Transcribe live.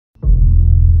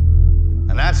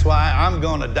That's why I'm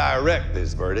gonna direct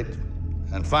this verdict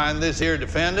and find this here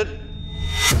defendant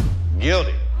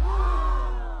guilty.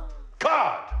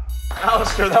 God!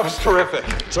 Alastair, that was terrific.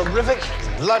 Terrific,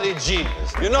 bloody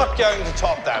genius. You're not going to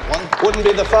top that one. Wouldn't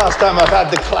be the first time I've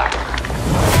had the clap.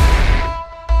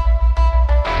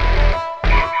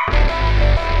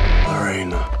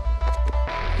 Morena.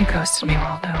 You ghosted me,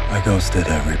 Waldo. I ghosted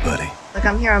everybody. Look,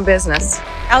 I'm here on business.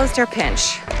 Alastair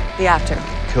Pinch, the actor.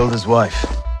 Killed his wife.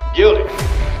 Guilty.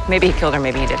 Maybe he killed her,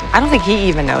 maybe he didn't. I don't think he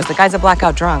even knows. The guy's a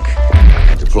blackout drunk.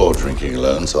 I deplore drinking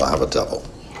alone, so I have a double.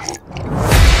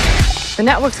 The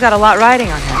network's got a lot riding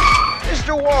on him.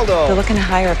 Mr. Waldo! They're looking to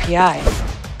hire a PI.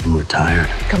 I'm retired.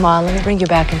 Come on, let me bring you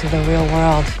back into the real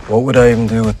world. What would I even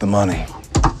do with the money?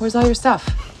 Where's all your stuff?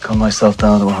 Cut myself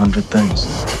down to 100 things.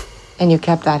 And you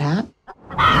kept that hat?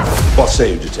 What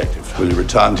say you, detective? Will you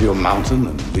return to your mountain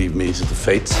and leave me to the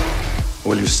fates? Or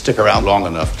will you stick around long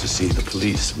enough to see the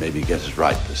police maybe get it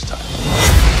right this time?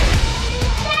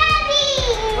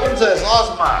 Princess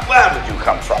Ozma, where did you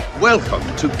come from? Welcome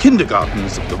to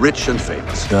kindergartens of the rich and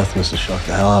famous. Death must have shocked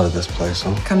the hell out of this place,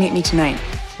 huh? Come meet me tonight.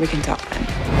 We can talk then.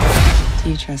 Do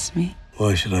you trust me?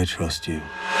 Why should I trust you?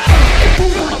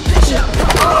 Is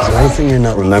there anything you're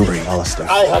not remembering, Alastair?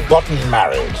 I have gotten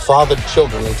married, fathered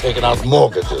children, and taken out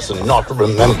mortgages and not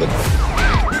remembered.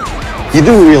 You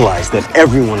do realize that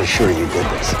everyone is sure you did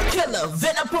this. Killer,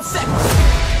 venom perfect.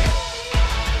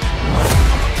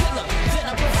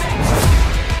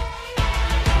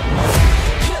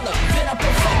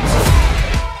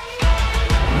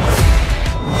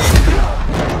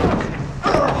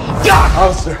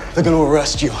 Alastair, they're gonna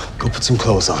arrest you. Go put some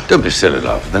clothes on. Don't be silly,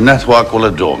 love. The network will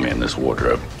adore me in this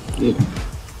wardrobe.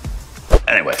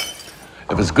 Anyway,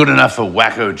 if it's good enough for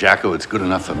Wacko Jacko, it's good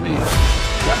enough for me.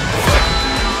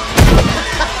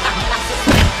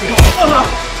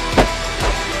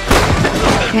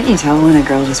 Can't you tell when a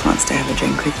girl just wants to have a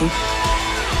drink with you?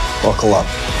 Buckle up.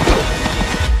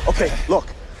 Okay, look,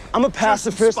 I'm a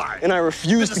pacifist and I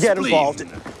refuse to get involved.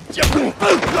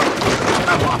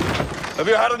 Have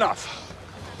you had enough?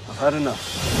 I've had enough.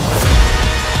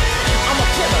 I'm a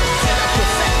killer.